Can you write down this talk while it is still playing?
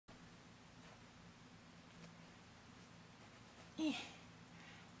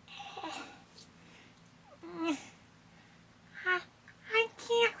I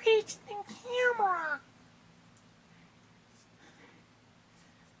can't reach the camera.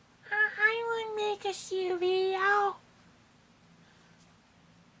 I would make a shoe video.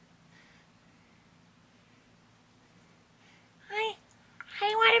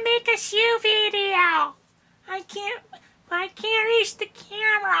 I want to make a shoe video. I can't reach the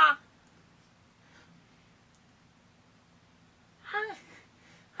camera.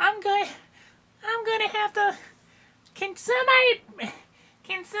 I'm gonna have to. Can somebody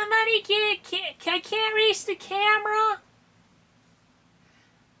I can't reach the camera.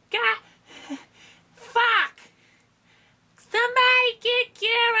 God, fuck. Somebody get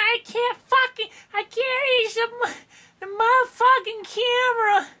camera. I can't reach the motherfucking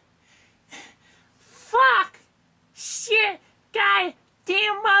camera. Fuck. Shit. God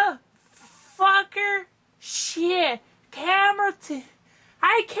damn motherfucker. Shit. Camera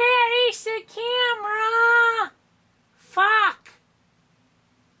I can't reach the camera. Fuck.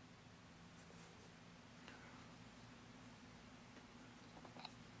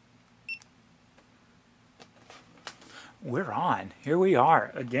 We're on. Here we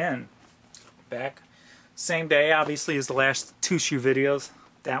are again. Back. Same day, obviously, as the last two shoe videos.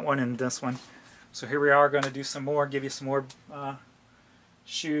 That one and this one. So here we are, going to do some more, give you some more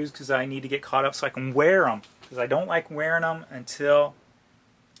shoes because I need to get caught up so I can wear them. Because I don't like wearing them until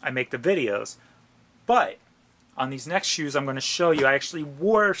I make the videos. But on these next shoes I'm going to show you, I actually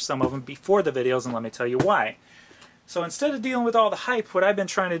wore some of them before the videos, and let me tell you why. So instead of dealing with all the hype, what I've been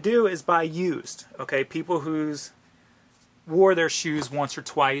trying to do is buy used. Okay, people who's wore their shoes once or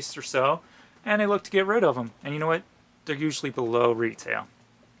twice or so, and they look to get rid of them. And you know what? They're usually below retail.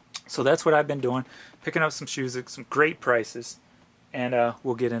 So that's what I've been doing, picking up some shoes at some great prices, and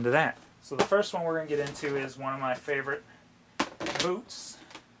we'll get into that. So the first one we're going to get into is one of my favorite boots.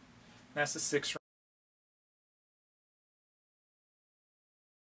 That's the 6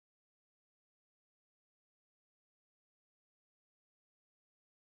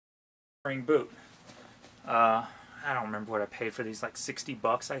 ring boot. I don't remember what I paid for these, like 60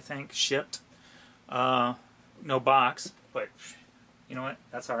 bucks I think, shipped. No box, but you know what?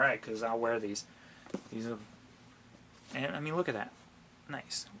 That's alright, because I'll wear these. These are, and I mean, look at that.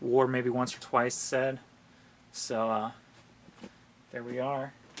 Nice. Wore maybe once or twice, said. So, there we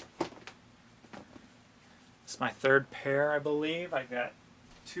are. It's my third pair, I believe. I got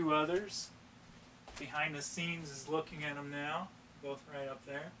two others. Behind the scenes is looking at them now. Both right up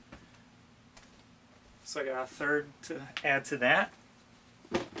there. So I got a third to add to that.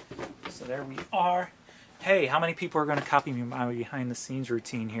 So there we are. Hey, how many people are going to copy me my behind the scenes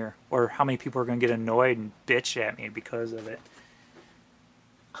routine here? Or how many people are going to get annoyed and bitch at me because of it?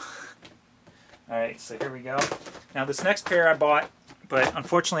 Alright, so here we go. Now this next pair I bought, but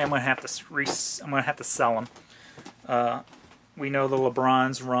unfortunately I'm going to have to sell them. We know the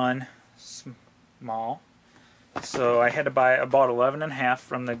Lebrons run small. So I had to buy, I bought 11.5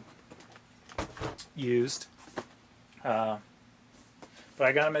 from the used. But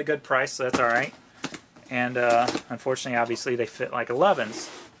I got them at a good price, so that's alright. And unfortunately, obviously, they fit like 11s.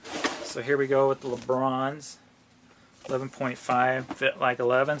 So here we go with the Lebrons. 11.5 fit like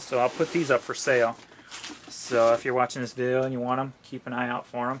 11, so I'll put these up for sale. So if you're watching this video and you want them, keep an eye out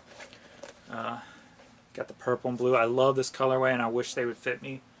for them. Got the purple and blue. I love this colorway, and I wish they would fit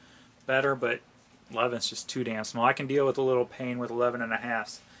me better, but 11's just too damn small. I can deal with a little pain with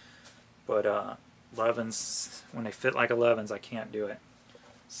 11.5s, but 11s, when they fit like 11s, I can't do it.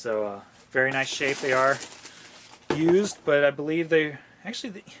 So very nice shape they are. Used, but I believe they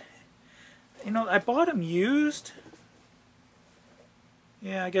actually, you know, I bought them used.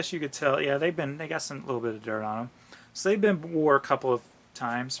 Yeah, I guess you could tell. Yeah, they got some little bit of dirt on them. So they've been wore a couple of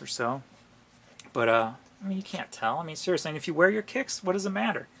times or so. But I mean, you can't tell. I mean, seriously, and if you wear your kicks, what does it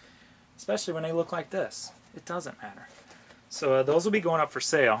matter? Especially when they look like this. It doesn't matter. So those will be going up for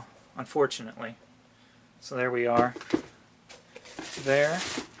sale, unfortunately. So there we are. There.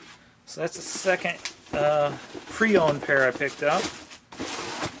 So that's the second pre-owned pair I picked up.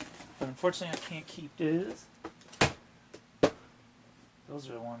 But unfortunately, I can't keep these. Those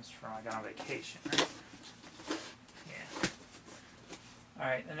are the ones from I got on vacation, right? Yeah.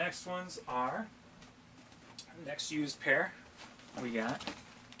 Alright, the next ones are, next used pair we got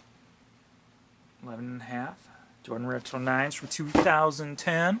 11.5 Jordan Retro 9s from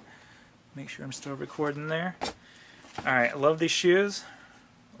 2010. Make sure I'm still recording there. Alright, I love these shoes.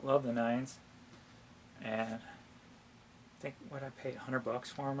 I love the 9s. And I think, what I paid, 100 bucks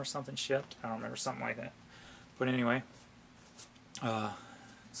for them or something shipped? I don't remember, something like that. But anyway,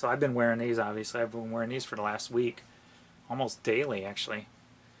 so I've been wearing these, obviously. I've been wearing these for the last week, almost daily, actually.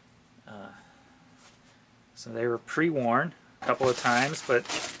 So they were pre-worn a couple of times, but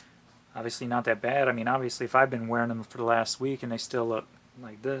obviously not that bad. I mean, obviously, if I've been wearing them for the last week and they still look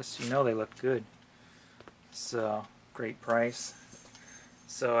like this, you know they look good. So, great price.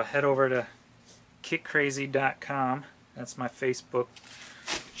 So head over to kickcrazy.com. That's my Facebook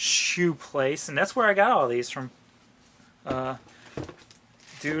shoe place, and that's where I got all these from.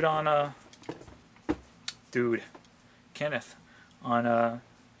 Kenneth on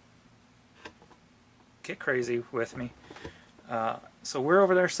Kick Crazy with me. So we're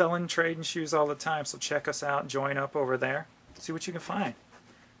over there selling, trading shoes all the time. So check us out, join up over there, see what you can find.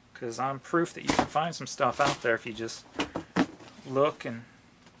 Because I'm proof that you can find some stuff out there if you just look and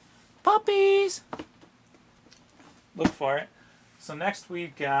puppies. Look for it. So next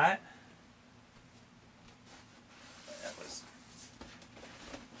we've got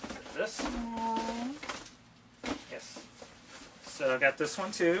this one. Yes. So I got this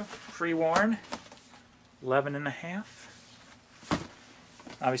one too, pre-worn, 11.5.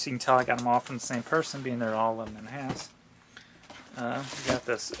 Obviously you can tell I got them all from the same person, being they're all 11.5. We got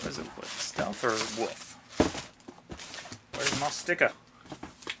this, is it what, Stealth or Wolf? Where's my sticker?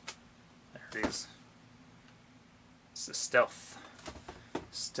 There it is. It's the Stealth.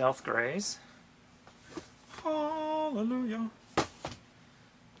 Stealth Grays. Hallelujah.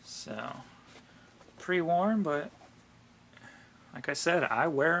 So, pre-worn, but like I said, I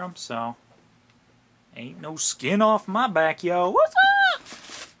wear them, so ain't no skin off my back, yo. What's up?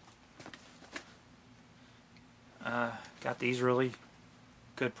 Got these really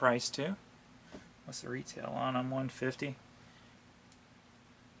good price too. What's the retail on them? $150.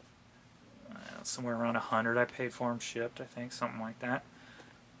 Somewhere around 100 I paid for them shipped, I think, something like that.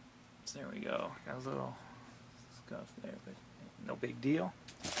 So there we go. Got a little scuff there, but no big deal.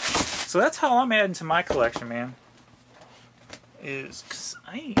 So that's how I'm adding to my collection, man. Is because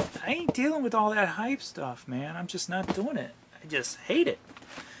I ain't dealing with all that hype stuff, man. I'm just not doing it. I just hate it.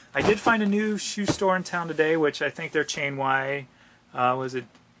 I did find a new shoe store in town today, which I think they're chain wide. Was it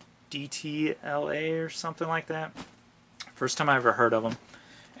DTLA or something like that? First time I ever heard of them.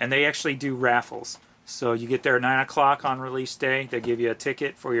 And they actually do raffles. So you get there at 9 o'clock on release day. They give you a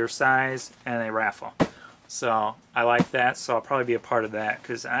ticket for your size, and they raffle. So I like that, so I'll probably be a part of that,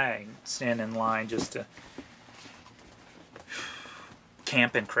 because I ain't stand in line just to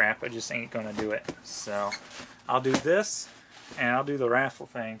camp and crap. I just ain't going to do it. So I'll do this, and I'll do the raffle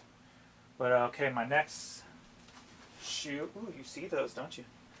thing. But okay, my next shoe, ooh, you see those, don't you?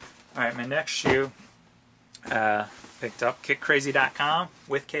 Alright, my next shoe, picked up kickcrazy.com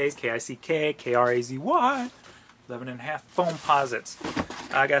with K's, K-I-C-K, K-R-A-Z-Y, 11.5 foam posits.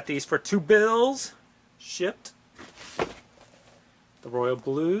 I got these for $2 shipped. The Royal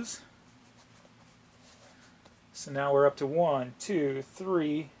Blues. So now we're up to 1, 2,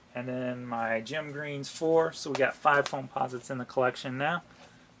 3, and then my Gym Greens 4. So we got 5 foam posits in the collection now.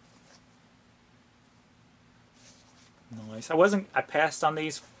 Nice. I passed on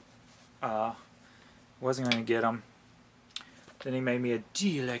these. Wasn't going to get them. Then he made me a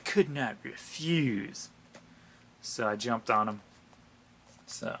deal I could not refuse. So I jumped on them.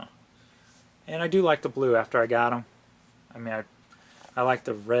 So, and I do like the blue after I got them. I mean, I like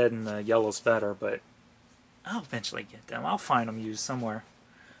the red and the yellows better, but I'll eventually get them. I'll find them used somewhere.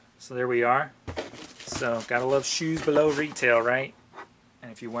 So there we are. So, gotta love shoes below retail, right?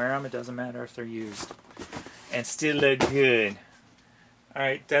 And if you wear them, it doesn't matter if they're used. And still look good.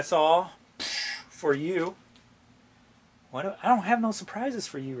 Alright, that's all for you. I don't have no surprises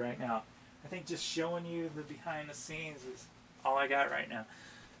for you right now. I think just showing you the behind the scenes is all I got right now.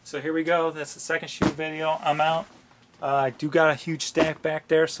 So here we go. That's the second shoe video. I'm out. I do got a huge stack back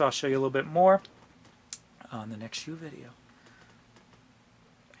there, so I'll show you a little bit more on the next shoe video.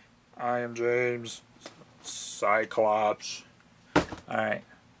 I am James Cyclops. Alright.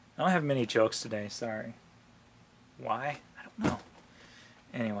 I don't have many jokes today, sorry. Why? I don't know.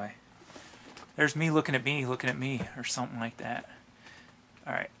 Anyway. There's me, or something like that.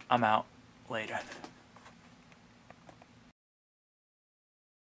 Alright, I'm out. Later.